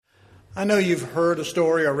I know you've heard a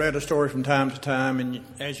story or read a story from time to time, and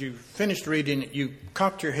as you finished reading it, you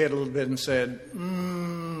cocked your head a little bit and said,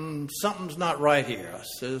 something's not right here.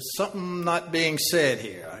 There's something not being said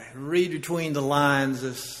here. I read between the lines.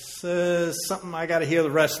 There's something I got to hear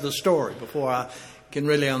the rest of the story before I can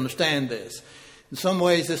really understand this. In some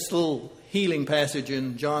ways, this little healing passage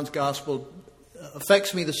in John's Gospel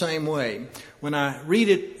affects me the same way. When I read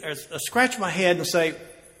it, I scratch my head and say,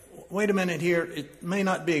 wait a minute here, it may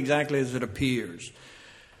not be exactly as it appears.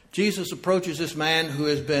 Jesus approaches this man who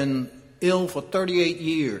has been ill for 38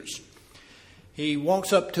 years. He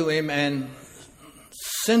walks up to him and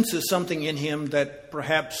senses something in him that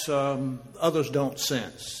perhaps others don't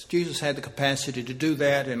sense. Jesus had the capacity to do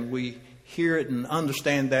that, and we hear it and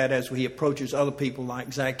understand that as he approaches other people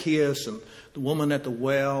like Zacchaeus and the woman at the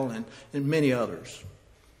well and many others.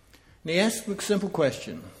 And he asks a simple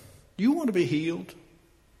question: do you want to be healed?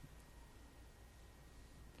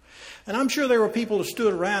 And I'm sure there were people who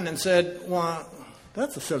stood around and said, well,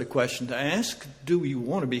 that's a silly question to ask. Do you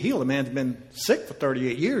want to be healed? A man's been sick for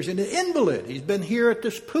 38 years and an invalid. He's been here at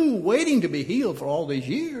this pool waiting to be healed for all these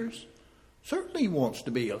years. Certainly he wants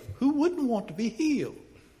to be healed. Who wouldn't want to be healed?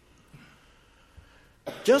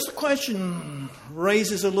 Just the question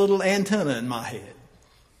raises a little antenna in my head.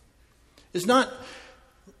 It's not,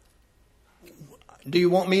 do you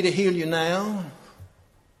want me to heal you now?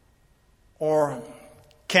 Or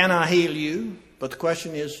can I heal you? But the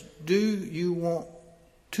question is, do you want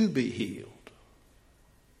to be healed?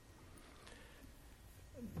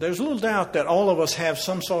 There's little doubt that all of us have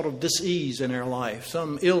some sort of dis-ease in our life,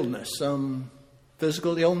 some illness, some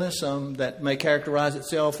physical illness, some that may characterize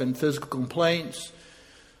itself in physical complaints,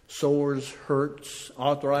 sores, hurts,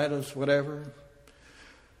 arthritis, whatever.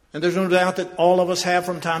 And there's no doubt that all of us have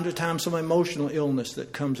from time to time some emotional illness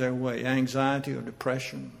that comes our way, anxiety or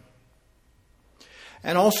depression.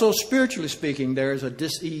 And also, spiritually speaking, there is a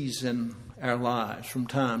dis-ease in our lives from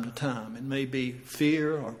time to time. It may be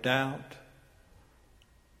fear or doubt,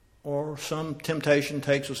 or some temptation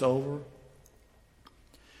takes us over.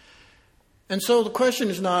 And so the question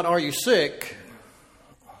is not, are you sick?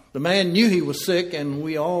 The man knew he was sick, and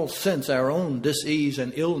we all sense our own dis-ease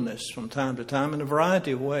and illness from time to time in a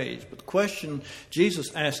variety of ways. But the question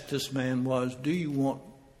Jesus asked this man was, do you want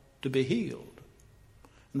to be healed?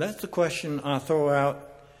 And that's the question I throw out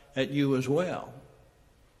at you as well.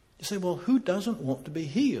 You say, well, who doesn't want to be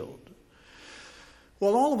healed?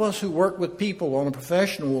 Well, all of us who work with people on a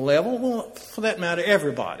professional level, well, for that matter,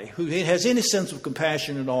 everybody who has any sense of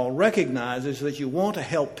compassion at all recognizes that you want to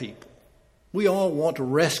help people. We all want to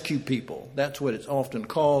rescue people. That's what it's often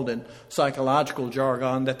called in psychological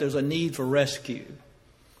jargon, that there's a need for rescue.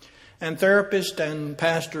 And therapists and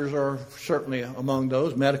pastors are certainly among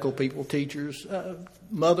those, medical people, teachers,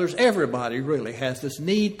 mothers, everybody really has this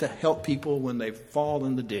need to help people when they fall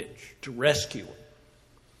in the ditch, to rescue them.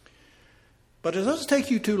 But it doesn't take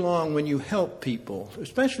you too long when you help people,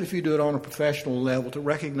 especially if you do it on a professional level, to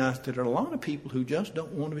recognize that there are a lot of people who just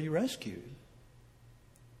don't want to be rescued.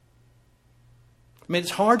 I mean,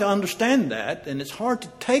 it's hard to understand that, and it's hard to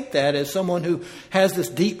take that as someone who has this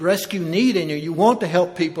deep rescue need in you. You want to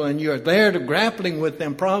help people, and you're there to grappling with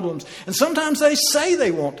them problems. And sometimes they say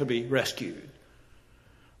they want to be rescued,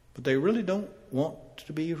 but they really don't want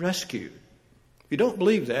to be rescued. If you don't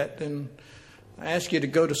believe that, then I ask you to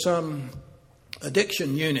go to some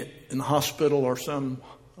addiction unit in the hospital or some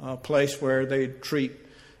place where they treat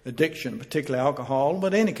addiction, particularly alcohol,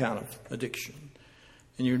 but any kind of addiction.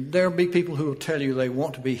 And there'll be people who will tell you they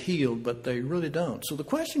want to be healed, but they really don't. So the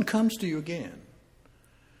question comes to you again.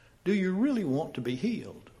 Do you really want to be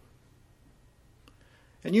healed?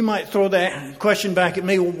 And you might throw that question back at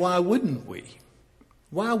me, well, why wouldn't we?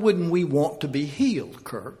 Why wouldn't we want to be healed,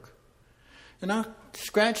 Kirk? And I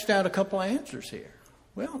scratched out a couple of answers here.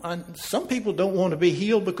 Well, some people don't want to be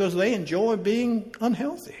healed because they enjoy being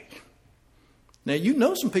unhealthy. Now, you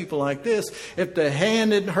know some people like this. If the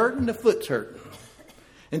hand isn't hurting, the foot's hurting.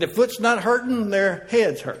 And if the foot's not hurting, their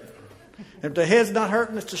head's hurting. If the head's not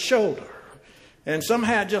hurting, it's the shoulder. And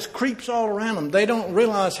somehow it just creeps all around them. They don't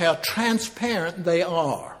realize how transparent they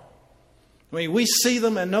are. I mean, we see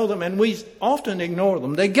them and know them, and we often ignore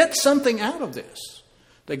them. They get something out of this.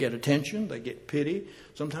 They get attention. They get pity.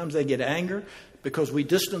 Sometimes they get anger because we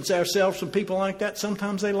distance ourselves from people like that.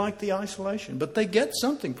 Sometimes they like the isolation. But they get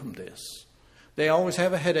something from this. They always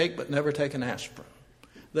have a headache but never take an aspirin.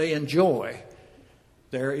 They enjoy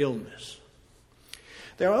their illness.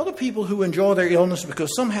 There are other people who enjoy their illness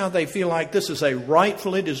because somehow they feel like this is a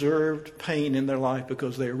rightfully deserved pain in their life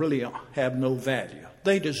because they really have no value.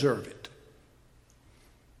 They deserve it.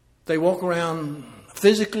 They walk around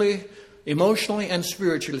physically emotionally and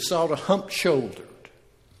spiritually, sort of hump-shouldered.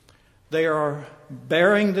 They are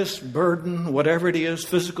bearing this burden, whatever it is,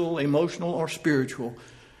 physical, emotional, or spiritual,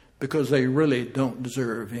 because they really don't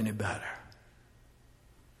deserve any better.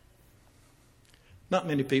 Not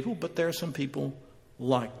many people, but there are some people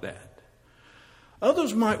like that.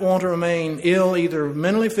 Others might want to remain ill either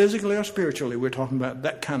mentally, physically, or spiritually. We're talking about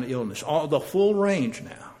that kind of illness, all the full range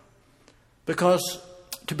now. Because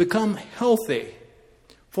to become healthy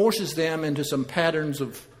forces them into some patterns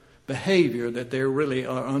of behavior that they really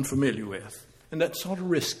are unfamiliar with. And that's sort of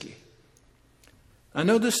risky. I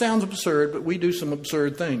know this sounds absurd, but we do some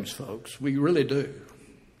absurd things, folks. We really do.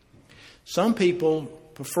 Some people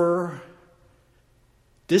prefer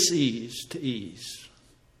dis-ease to ease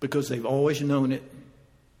because they've always known it.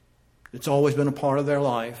 It's always been a part of their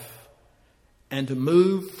life. And to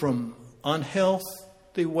move from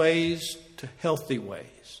unhealthy ways to healthy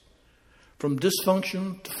ways, from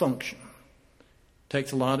dysfunction to function,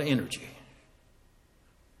 takes a lot of energy.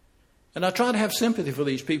 And I try to have sympathy for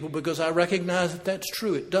these people because I recognize that that's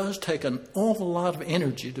true. It does take an awful lot of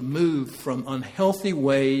energy to move from unhealthy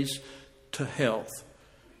ways to health.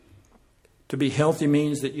 To be healthy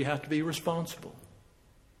means that you have to be responsible.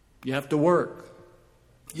 You have to work.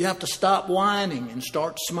 You have to stop whining and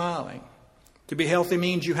start smiling. To be healthy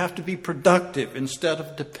means you have to be productive instead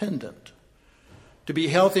of dependent. To be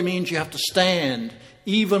healthy means you have to stand,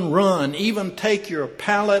 even run, even take your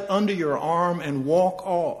pallet under your arm and walk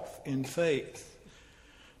off in faith.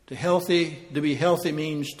 To be healthy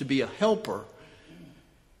means to be a helper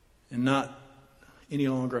and not any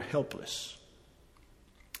longer helpless.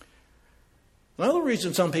 Another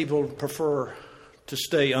reason some people prefer to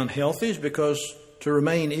stay unhealthy is because to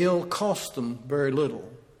remain ill costs them very little.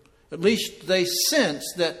 At least they sense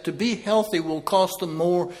that to be healthy will cost them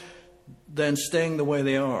more than staying the way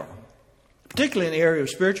they are, particularly in the area of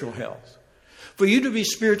spiritual health. For you to be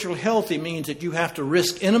spiritually healthy means that you have to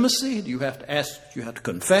risk intimacy, you have to ask, you have to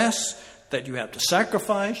confess, that you have to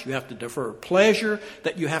sacrifice, you have to defer pleasure,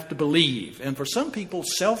 that you have to believe. And for some people,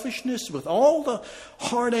 selfishness, with all the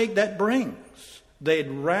heartache that brings, they'd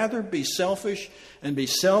rather be selfish and be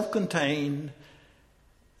self-contained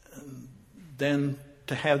than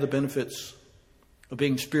to have the benefits of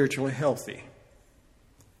being spiritually healthy.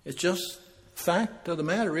 It's just the fact of the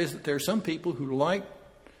matter is that there are some people who like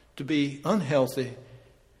to be unhealthy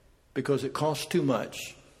because it costs too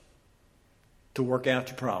much to work out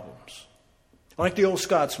your problems. Like the old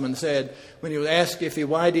Scotsman said when he was asked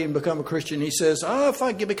why did he become a Christian, he says, if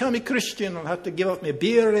I become a Christian, I'll have to give up my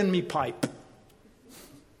beer and my pipe.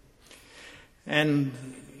 And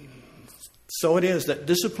so it is that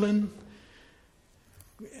discipline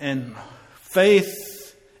and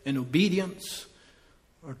faith and obedience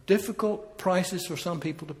are difficult prices for some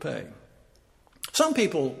people to pay. Some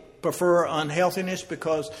people prefer unhealthiness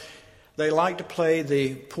because they like to play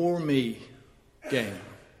the poor me game.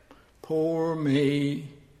 Poor me.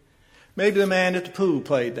 Maybe the man at the pool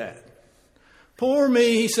played that. Poor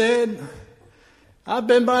me, he said. I've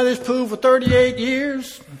been by this pool for 38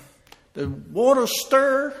 years. The water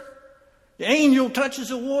stir. The angel touches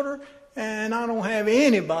the water. And I don't have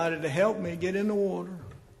anybody to help me get in the water.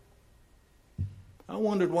 I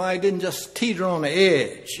wondered why he didn't just teeter on the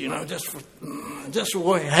edge, and just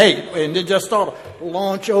sort of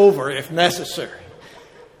launch over if necessary.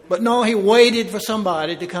 But no, he waited for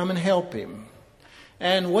somebody to come and help him.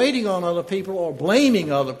 And waiting on other people or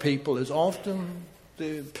blaming other people is often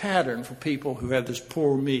the pattern for people who have this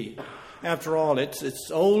poor me. After all,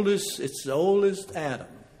 it's old as Adam.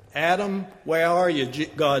 Adam, where are you?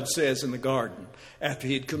 God says in the garden after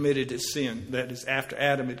he had committed his sin. That is, after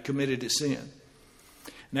Adam had committed his sin.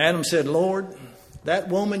 And Adam said, Lord, that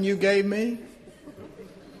woman you gave me.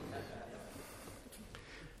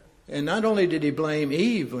 And not only did he blame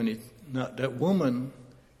Eve not that woman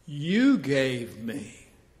you gave me,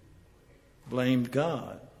 blamed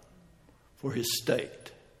God for his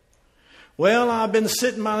state. Well, I've been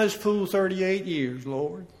sitting by this pool 38 years,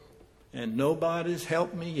 Lord, and nobody's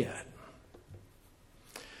helped me yet.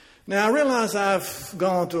 Now, I realize I've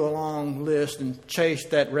gone through a long list and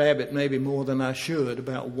chased that rabbit maybe more than I should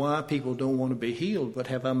about why people don't want to be healed, but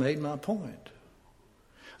have I made my point?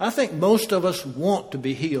 I think most of us want to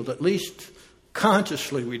be healed, at least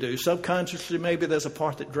consciously we do. Subconsciously, maybe there's a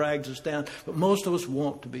part that drags us down, but most of us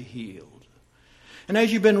want to be healed. And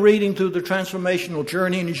as you've been reading through the transformational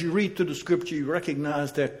journey, and as you read through the scripture, you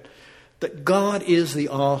recognize that God is the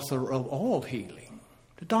author of all healing.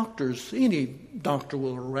 The doctors, any doctor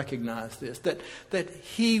will recognize this, that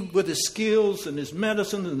he, with his skills and his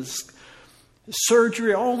medicine and his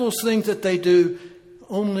surgery, all those things that they do,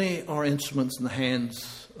 only are instruments in the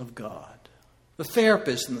hands of God. The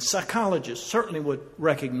therapist and the psychologist certainly would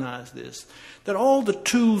recognize this, that all the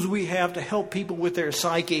tools we have to help people with their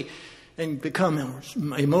psyche and become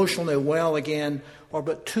emotionally well again are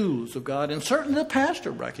but tools of God. And certainly the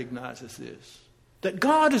pastor recognizes this, that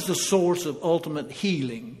God is the source of ultimate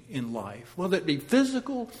healing in life, whether it be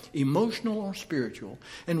physical, emotional, or spiritual.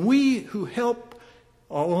 And we who help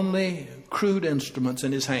are only crude instruments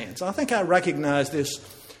in his hands. I think I recognized this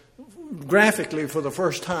graphically for the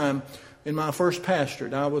first time in my first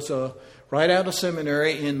pastorate. I was right out of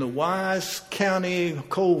seminary in the Wise County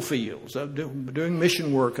coal fields, doing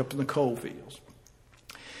mission work up in the coal fields.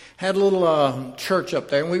 Had a little church up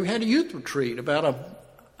there, and we had a youth retreat about an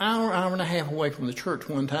hour and a half away from the church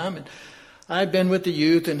one time. And I'd been with the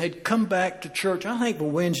youth and had come back to church, I think,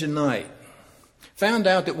 for Wednesday night. Found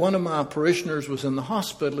out that one of my parishioners was in the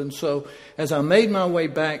hospital, and so as I made my way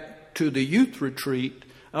back to the youth retreat,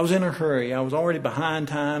 I was in a hurry. I was already behind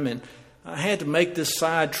time, and I had to make this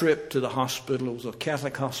side trip to the hospital. It was a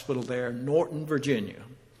Catholic hospital there in Norton, Virginia.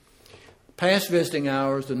 Past visiting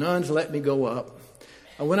hours, the nuns let me go up.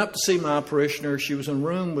 I went up to see my parishioner. She was in a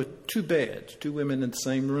room with 2 beds, 2 women in the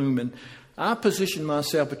same room, and I positioned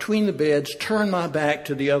myself between the beds, turned my back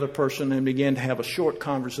to the other person, and began to have a short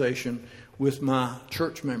conversation with my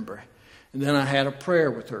church member. And then I had a prayer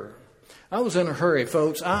with her. I was in a hurry,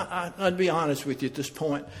 folks. I'd be honest with you at this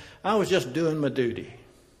point. I was just doing my duty.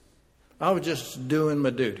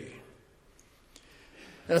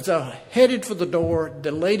 As I headed for the door,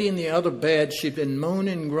 the lady in the other bed, she'd been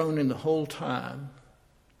moaning and groaning the whole time.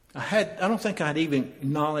 I don't think I'd even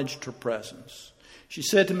acknowledged her presence. She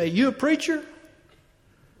said to me, "You a preacher?"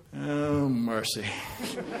 Oh, mercy.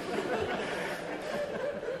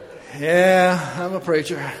 Yeah, I'm a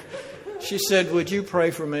preacher. She said, "Would you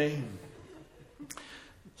pray for me?"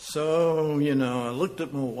 So, I looked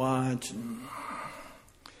at my watch and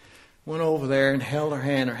went over there and held her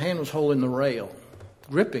hand. Her hand was holding the rail,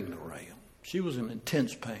 gripping the rail. She was in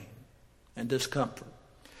intense pain and discomfort.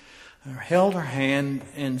 I held her hand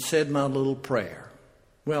and said my little prayer.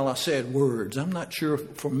 Well, I said words. I'm not sure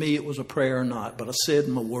if for me it was a prayer or not, but I said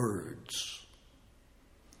my words.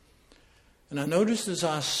 And I noticed as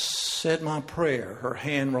I said my prayer, her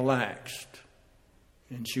hand relaxed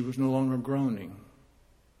and she was no longer groaning.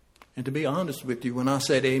 And to be honest with you, when I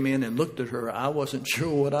said amen and looked at her, I wasn't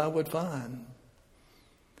sure what I would find.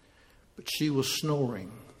 But she was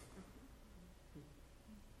snoring.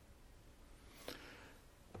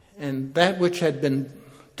 And that which had been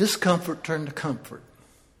discomfort turned to comfort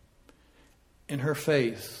in her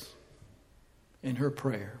faith, in her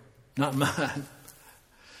prayer. Not mine.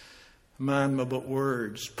 Mine were but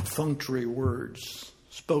words, perfunctory words,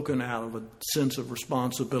 spoken out of a sense of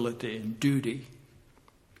responsibility and duty.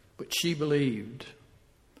 But she believed,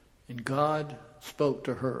 and God spoke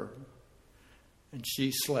to her, and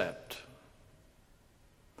she slept.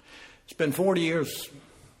 It's been 40 years,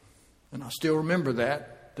 and I still remember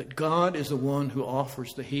that God is the one who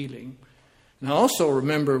offers the healing. And I also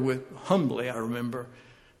remember, I remember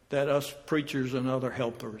that us preachers and other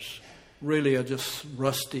helpers really are just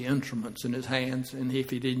rusty instruments in his hands, and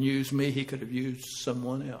if he didn't use me, he could have used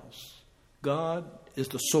someone else. God is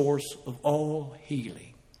the source of all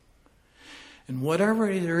healing. And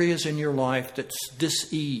whatever there is in your life that's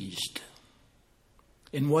diseased,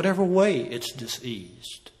 in whatever way it's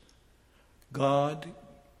diseased, God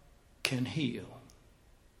can heal.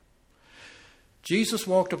 Jesus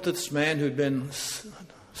walked up to this man who'd been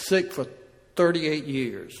sick for 38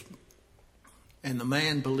 years, and the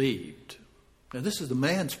man believed. Now, this is the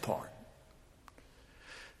man's part.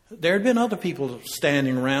 There had been other people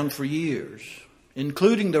standing around for years,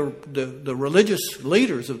 including the religious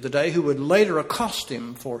leaders of the day who would later accost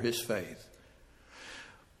him for his faith.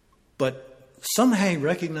 But somehow he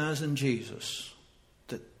recognized in Jesus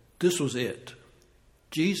that this was it.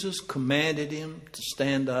 Jesus commanded him to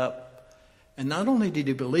stand up. And not only did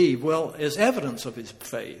he believe, well, as evidence of his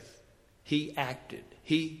faith, he acted.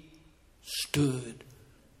 He stood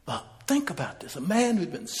up. Think about this. A man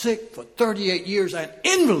who'd been sick for 38 years, an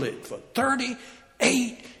invalid for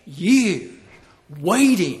 38 years,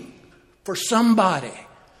 waiting for somebody,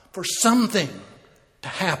 for something to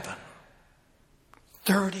happen.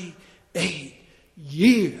 38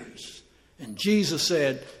 years. And Jesus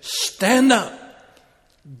said, "Stand up,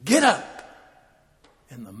 get up."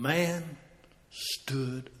 And the man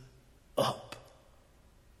stood up.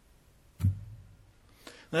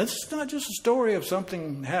 Now, this is not just a story of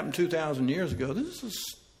something that happened 2,000 years ago. This is a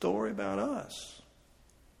story about us.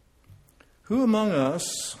 Who among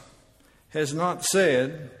us has not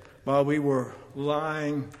said, while we were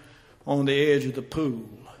lying on the edge of the pool,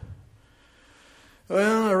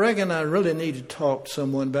 Well, I reckon I really need to talk to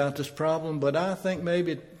someone about this problem, but I think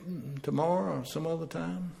maybe tomorrow or some other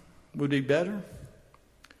time would be better.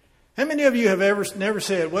 How many of you have never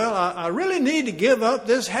said, well, I really need to give up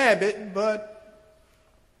this habit, but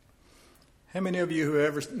how many of you who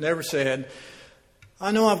have never said,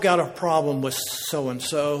 I know I've got a problem with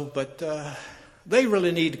so-and-so, but they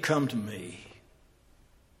really need to come to me?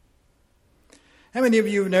 How many of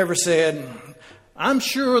you have never said, I'm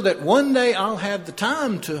sure that one day I'll have the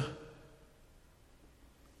time to?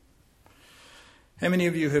 How many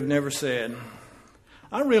of you have never said,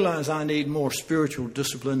 I realize I need more spiritual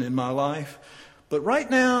discipline in my life, but right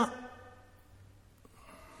now,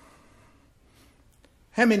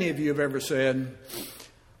 how many of you have ever said,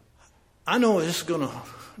 I know this is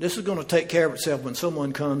going to take care of itself when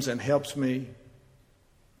someone comes and helps me?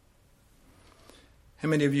 How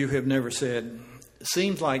many of you have never said, it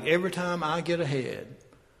seems like every time I get ahead,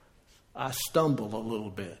 I stumble a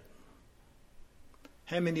little bit?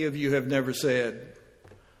 How many of you have never said,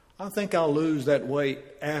 I think I'll lose that weight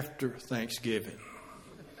after Thanksgiving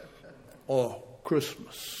or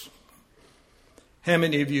Christmas? How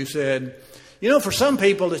many of you said, for some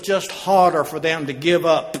people it's just harder for them to give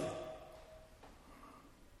up?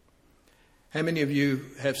 How many of you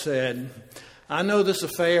have said, I know this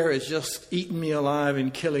affair is just eating me alive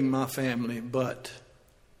and killing my family, but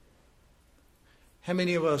how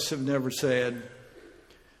many of us have never said,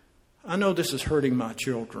 I know this is hurting my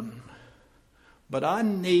children, but I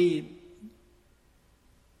need?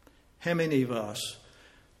 How many of us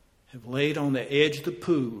have laid on the edge of the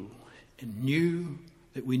pool and knew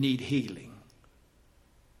that we need healing?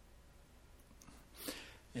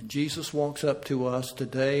 And Jesus walks up to us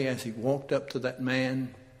today as he walked up to that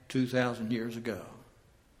man 2,000 years ago.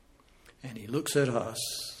 And he looks at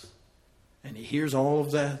us and he hears all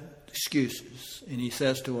of that excuses. And he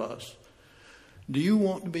says to us, do you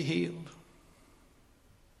want to be healed?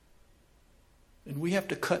 And we have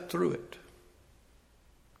to cut through it.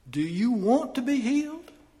 Do you want to be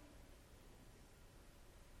healed?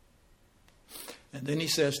 And then he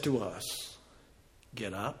says to us,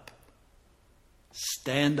 get up,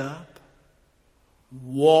 stand up,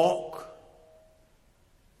 walk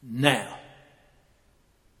now.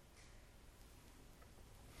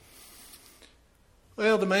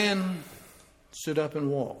 Well, the man stood up and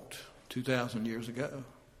walked 2,000 years ago.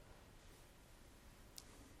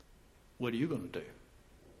 What are you going to do?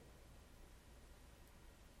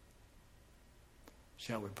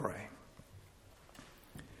 Shall we pray?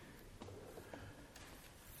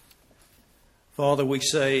 Father, we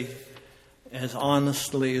say as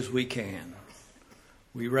honestly as we can,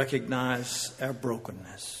 we recognize our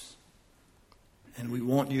brokenness and we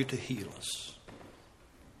want you to heal us.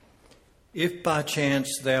 If by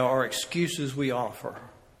chance there are excuses we offer,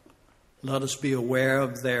 let us be aware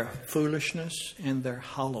of their foolishness and their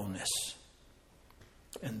hollowness.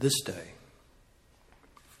 And this day,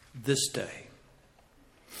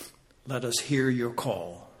 let us hear your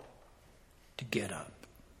call to get up,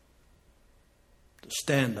 to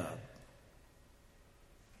stand up,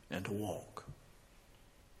 and to walk.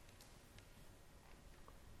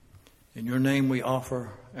 In your name we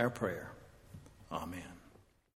offer our prayer. Amen.